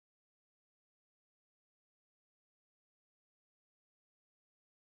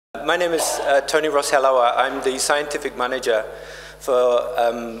My name is Tony Ross Hellauer. I'm the scientific manager for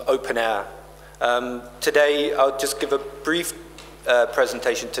OpenAIRE. Today, I'll just give a brief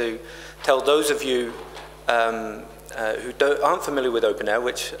presentation to tell those of you who aren't familiar with OpenAIRE,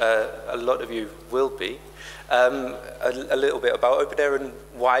 which a lot of you will be, a little bit about OpenAIRE and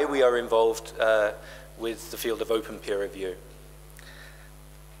why we are involved with the field of open peer review.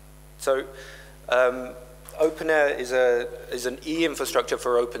 So, OpenAIRE is an e-infrastructure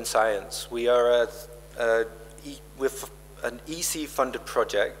for open science. We are with an EC-funded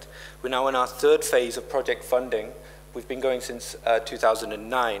project. We're now in our third phase of project funding. We've been going since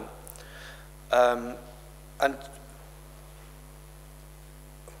 2009. And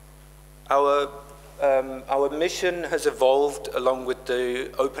our mission has evolved along with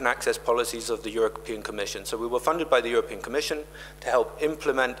the open access policies of the European Commission. So we were funded by the European Commission to help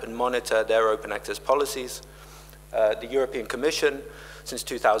implement and monitor their open access policies. The European Commission, since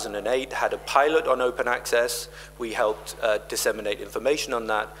 2008, had a pilot on open access. We helped disseminate information on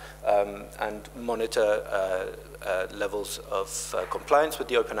that and monitor levels of compliance with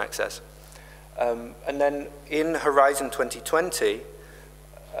the open access. And then in Horizon 2020,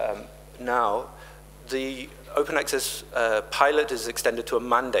 now, the open access pilot is extended to a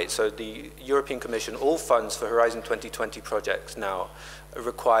mandate. So the European Commission, all funds for Horizon 2020 projects now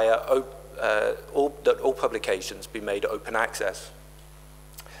require that all publications be made open access.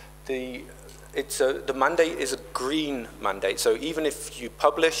 The mandate is a green mandate. So even if you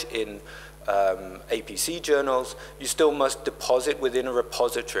publish in APC journals, you still must deposit within a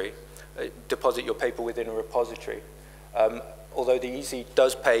repository, deposit your paper within a repository. Although the EC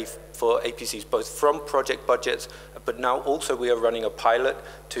does pay for APCs both from project budgets, but now also we are running a pilot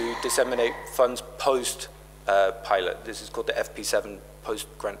to disseminate funds post-pilot. This is called the FP7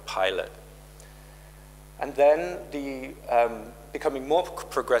 post-grant pilot. And then becoming more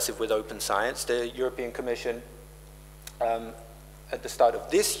progressive with open science, the European Commission at the start of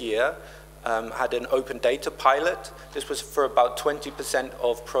this year had an open data pilot. This was for about 20%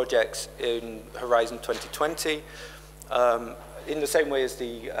 of projects in Horizon 2020. In the same way as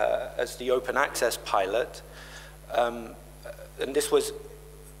the open access pilot, and this was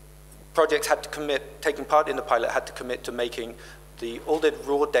projects had to commit, taking part in the pilot had to commit to making all the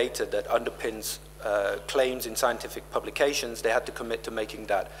raw data that underpins claims in scientific publications. They had to commit to making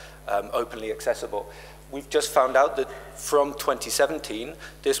that openly accessible. We've just found out that from 2017,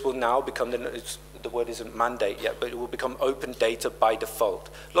 this will now become the word isn't mandate yet, but it will become open data by default.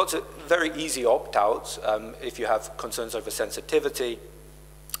 Lots of very easy opt-outs if you have concerns over sensitivity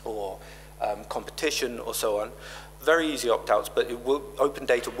or competition or so on. Very easy opt-outs, but open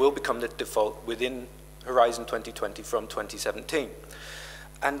data will become the default within Horizon 2020 from 2017.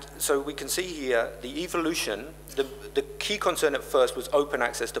 And so we can see here the evolution. The key concern at first was open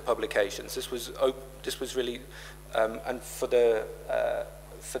access to publications. This was really, and for the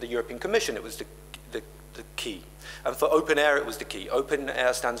European Commission, it was the key. And for OpenAIRE, it was the key.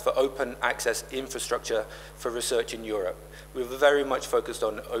 OpenAIRE stands for Open Access Infrastructure for Research in Europe. We were very much focused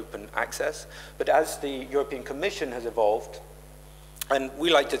on open access, but as the European Commission has evolved, and we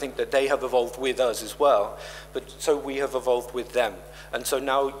like to think that they have evolved with us as well, but so we have evolved with them. And so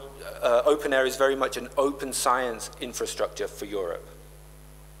now OpenAIRE is very much an open science infrastructure for Europe.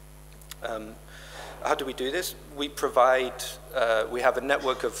 How do we do this? We provide, we have a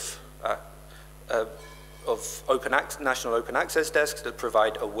network of national open access desks that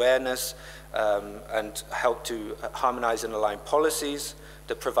provide awareness and help to harmonize and align policies,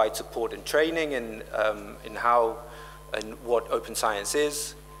 that provide support and training in how and what open science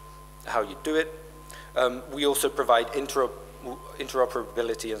is, how you do it. We also provide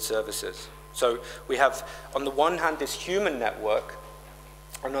interoperability and services. So we have, on the one hand, this human network,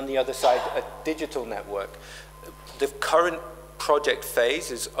 and on the other side, a digital network. The current project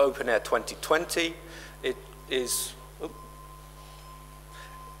phase is OpenAIRE 2020. It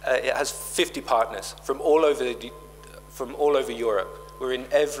has 50 partners from all over Europe. We're in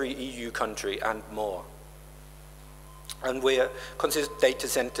every EU country and more. And we consist of data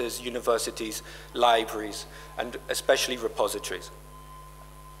centers, universities, libraries, and especially repositories.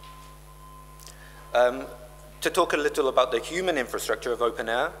 To talk a little about the human infrastructure of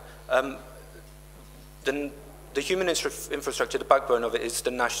OpenAIRE, the human infrastructure, the backbone of it is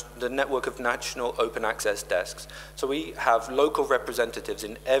the network of national open access desks. So we have local representatives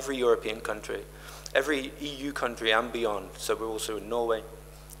in every European country, every EU country and beyond. So we're also in Norway,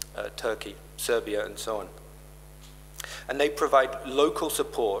 Turkey, Serbia, and so on. And they provide local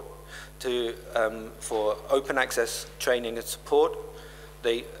support for open access training and support.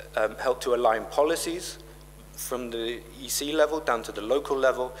 They help to align policies from the EC level down to the local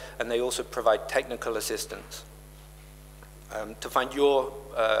level, and they also provide technical assistance. To find your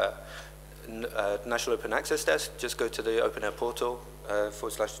National Open Access Desk, just go to the OpenAIRE portal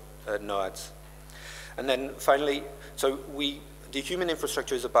 /NOADS. And then finally, so the human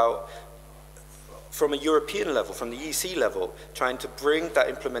infrastructure is about, from a European level, from the EC level, trying to bring that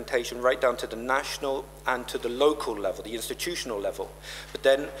implementation right down to the national and to the local level, the institutional level. But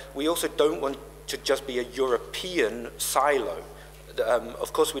then we also don't want to just be a European silo.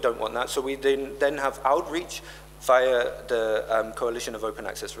 Of course we don't want that, so we then have outreach via the Coalition of Open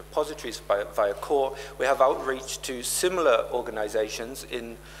Access Repositories, via CORE. We have outreach to similar organizations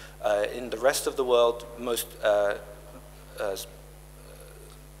in the rest of the world.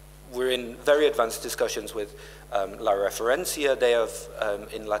 We're in very advanced discussions with La Referencia. They have,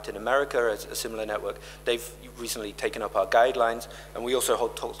 in Latin America, a similar network. They've recently taken up our guidelines, and we also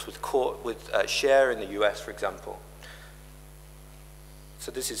hold talks with SHARE in the US, for example.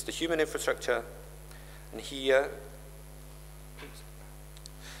 So this is the human infrastructure. And here,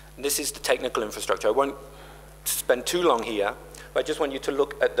 and this is the technical infrastructure. I won't spend too long here, but I just want you to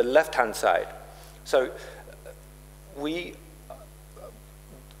look at the left-hand side. So the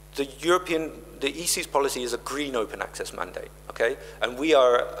EC's policy is a green open access mandate, okay? And we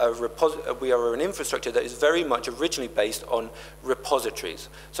are an infrastructure that is very much originally based on repositories.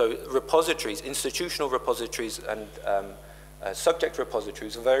 So repositories, institutional repositories, and subject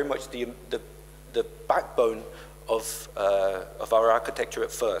repositories are very much the backbone of our architecture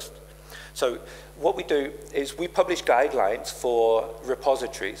at first. So what we do is we publish guidelines for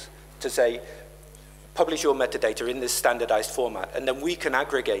repositories to say, publish your metadata in this standardized format, and then we can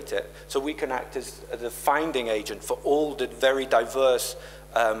aggregate it, so we can act as the finding agent for all the very diverse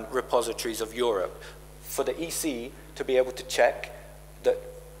repositories of Europe, for the EC to be able to check that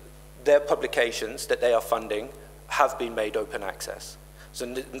their publications that they are funding have been made open access. So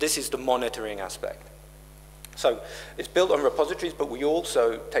this is the monitoring aspect. So it's built on repositories, but we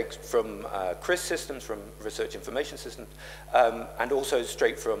also take from CRIS systems, from research information systems, and also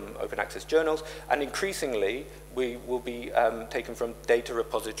straight from open access journals. And increasingly, we will be taken from data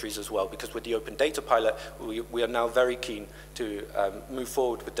repositories as well, because with the Open Data Pilot, we are now very keen to move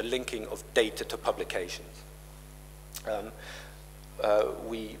forward with the linking of data to publications.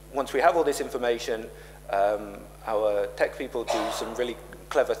 Once we have all this information, our tech people do some really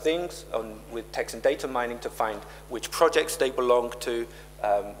clever things with text and data mining to find which projects they belong to,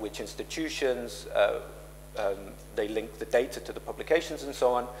 which institutions, they link the data to the publications and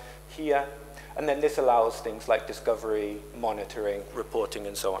so on here. And then this allows things like discovery, monitoring, reporting,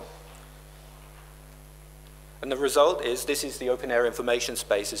 and so on. And the result is, this is the OpenAIRE information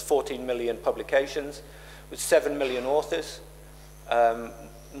space, is 14 million publications with 7 million authors,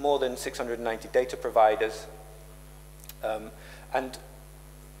 more than 690 data providers, and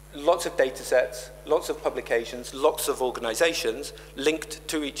lots of data sets, lots of publications, lots of organizations linked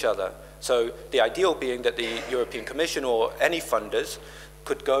to each other. So the ideal being that the European Commission or any funders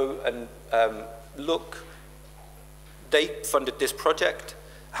could go and look, they funded this project,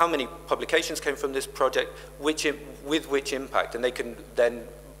 how many publications came from this project, with which impact, and they can then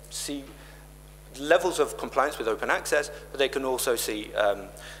see levels of compliance with open access, but they can also see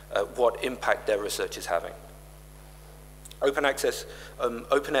what impact their research is having. Open access,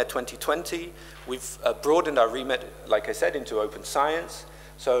 OpenAIRE 2020, we've broadened our remit, like I said, into open science.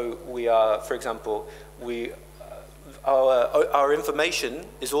 So we are, for example, our information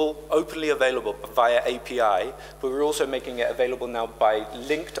is all openly available via API, but we're also making it available now by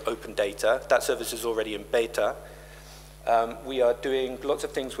linked open data. That service is already in beta. We are doing lots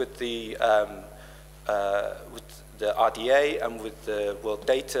of things with the RDA and with the World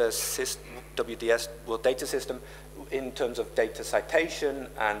Data System, WDS World Data System, in terms of data citation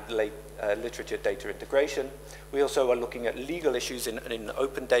and literature data integration. We also are looking at legal issues in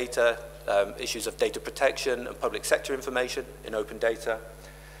open data, issues of data protection and public sector information in open data.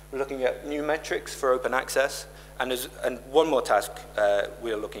 We're looking at new metrics for open access, and one more task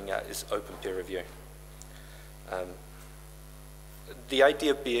we are looking at is open peer review. The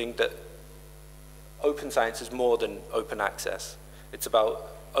idea being that open science is more than open access. It's about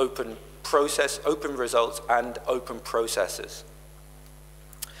open process, open results, and open processes.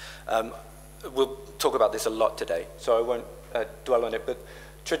 We'll talk about this a lot today, so I won't dwell on it, but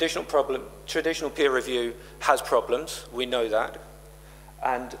traditional peer review has problems, we know that,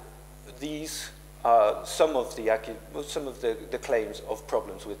 and these are some of the claims of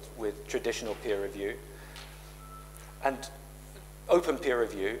problems with traditional peer review. And open peer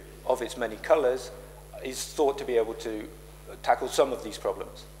review, of its many colors, is thought to be able to tackle some of these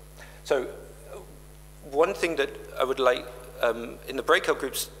problems. So one thing that I would like, in the breakout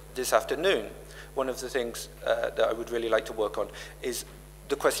groups this afternoon, one of the things that I would really like to work on is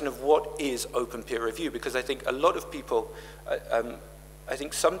the question of what is open peer review, because I think a lot of people, I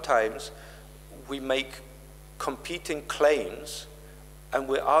think sometimes we make competing claims and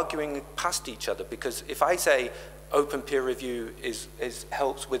we're arguing past each other, because if I say open peer review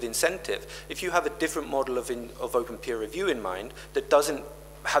helps with incentive, if you have a different model of open peer review in mind that doesn't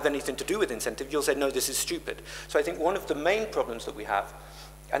have anything to do with incentive, you'll say, no, this is stupid. So I think one of the main problems that we have,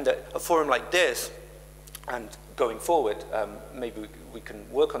 and that a forum like this, and going forward, maybe we can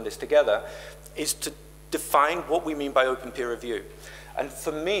work on this together, is to define what we mean by open peer review. And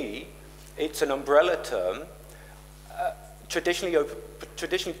for me, it's an umbrella term. Traditionally,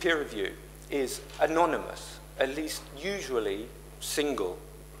 peer review is anonymous, at least usually single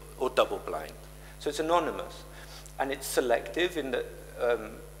or double-blind. So it's anonymous, and it's selective in that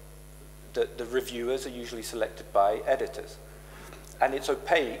the reviewers are usually selected by editors. And it's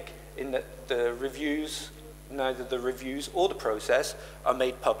opaque in that the reviews, neither the reviews or the process are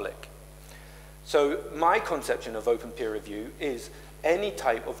made public. So my conception of open peer review is any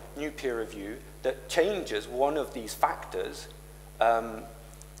type of new peer review that changes one of these factors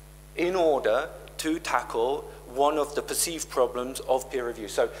in order to tackle one of the perceived problems of peer review.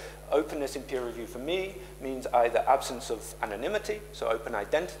 So openness in peer review for me means either absence of anonymity, so open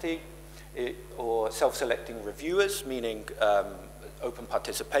identity, or self-selecting reviewers, meaning open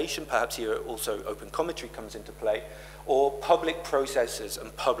participation, perhaps here also open commentary comes into play, or public processes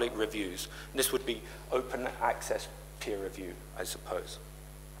and public reviews. And this would be open access peer review, I suppose.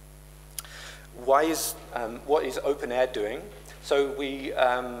 What is OpenAIRE doing? So we've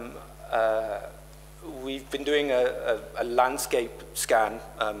been doing a landscape scan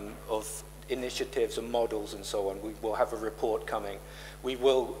of initiatives and models and so on. We will have a report coming. We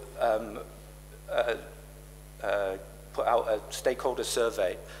will put out a stakeholder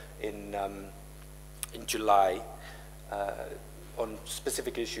survey in July on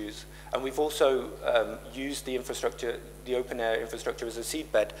specific issues. And we've also used the infrastructure, the OpenAIRE infrastructure as a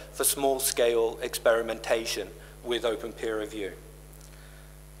seedbed for small-scale experimentation with open peer review.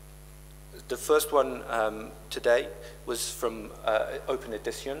 The first one today was from Open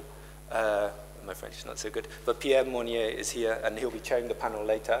Edition. My French is not so good, but Pierre Monnier is here, and he'll be chairing the panel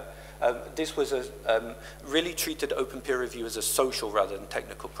later. This was really treated open peer review as a social rather than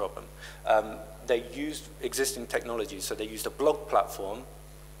technical problem. They used existing technologies, so they used a blog platform,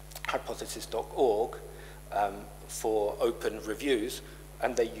 hypothesis.org, for open reviews,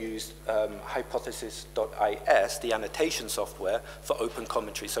 and they used hypothesis.is, the annotation software, for open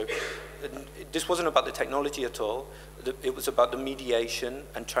commentary. So this wasn't about the technology at all. It was about the mediation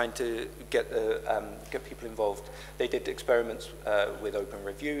and trying to get people involved. They did experiments with open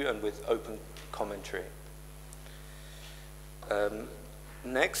review and with open commentary.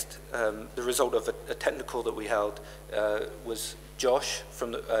 Next, the result of a technical that we held was Josh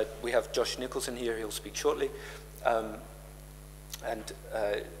from the, we have Josh Nicholson here, he'll speak shortly.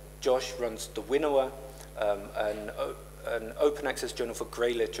 Josh runs the Winnower, an open access journal for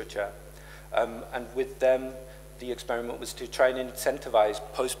grey literature. And with them, the experiment was to try and incentivize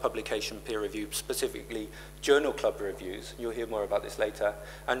post-publication peer review, specifically journal club reviews. You'll hear more about this later.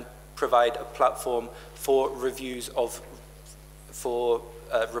 And provide a platform for reviews for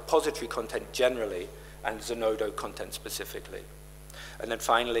repository content generally and Zenodo content specifically. And then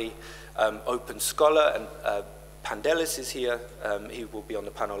finally, Open Scholar, and Pandelis is here. He will be on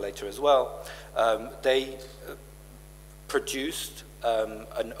the panel later as well. They produced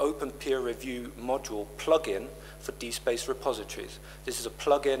an open peer review module plugin for DSpace repositories. This is a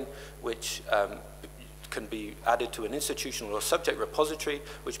plugin which can be added to an institutional or subject repository,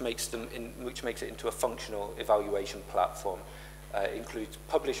 which makes it into a functional evaluation platform. Includes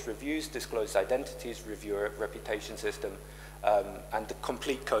published reviews, disclosed identities, reviewer reputation system, and the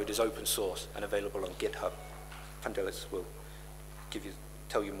complete code is open source and available on GitHub. Pandelis will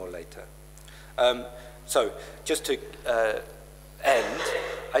tell you more later. So just to end,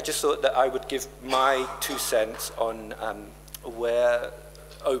 I just thought that I would give my 2 cents on where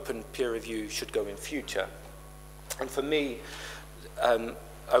open peer review should go in future. And for me, I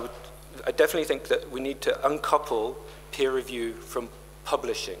definitely think that we need to uncouple peer review from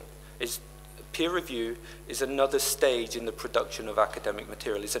publishing. Peer review is another stage in the production of academic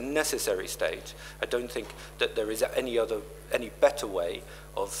material. It's a necessary stage. I don't think that there is any better way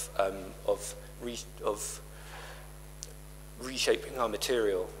of reshaping our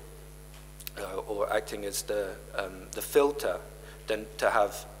material or acting as the filter than to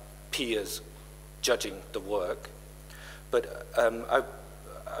have peers judging the work. But I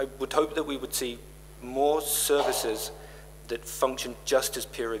would hope that we would see more services that function just as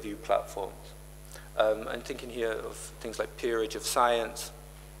peer review platforms. I'm thinking here of things like peerage of science,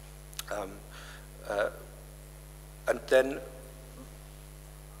 and then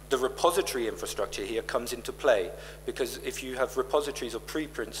the repository infrastructure here comes into play, because if you have repositories or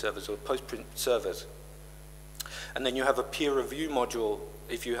preprint servers or postprint servers, and then you have a peer review module,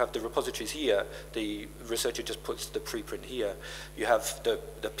 if you have the repositories here, the researcher just puts the preprint here, you have the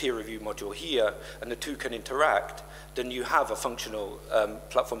peer review module here, and the two can interact, then you have a functional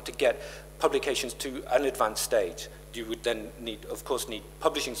platform to get publications to an advanced stage. You would then need, of course, need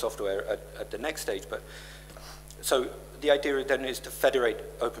publishing software at the next stage, but so the idea then is to federate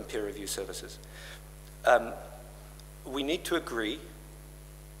open peer review services. We need to agree,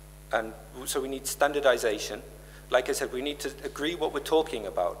 and so we need standardization. Like I said, we need to agree what we're talking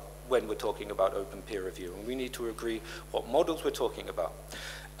about when we're talking about open peer review, and we need to agree what models we're talking about.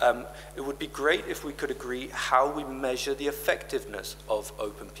 It would be great if we could agree how we measure the effectiveness of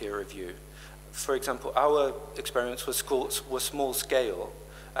open peer review. For example, our experiments were small scale,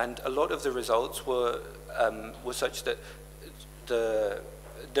 and a lot of the results were such that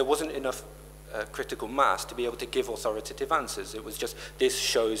there wasn't enough critical mass to be able to give authoritative answers. It was just, this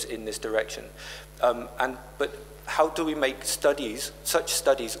shows in this direction. But how do we make studies, such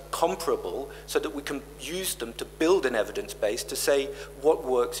studies, comparable so that we can use them to build an evidence base to say what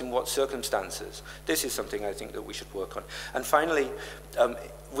works in what circumstances? This is something I think that we should work on. And finally,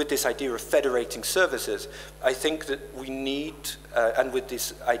 with this idea of federating services, I think that we need, and with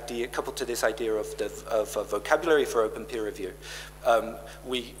this idea, coupled to this idea of a vocabulary for open peer review,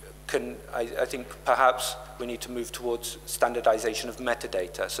 we can, I think perhaps we need to move towards standardization of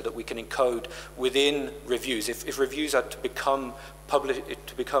metadata so that we can encode within reviews, if reviews are to become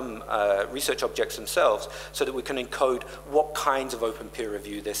research objects themselves, so that we can encode what kinds of open peer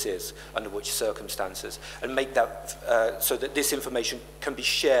review this is, under which circumstances, and make that so that this information can be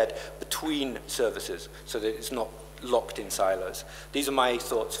shared between services, so that it's not locked in silos. These are my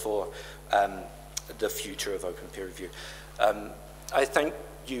thoughts for the future of open peer review. I thank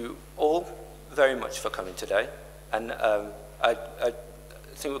you all very much for coming today, and I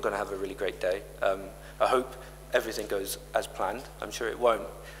think we're going to have a really great day. I hope everything goes as planned. I'm sure it won't,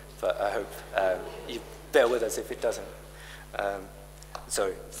 but I hope you bear with us if it doesn't.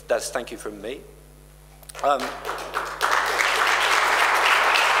 So that's thank you from me.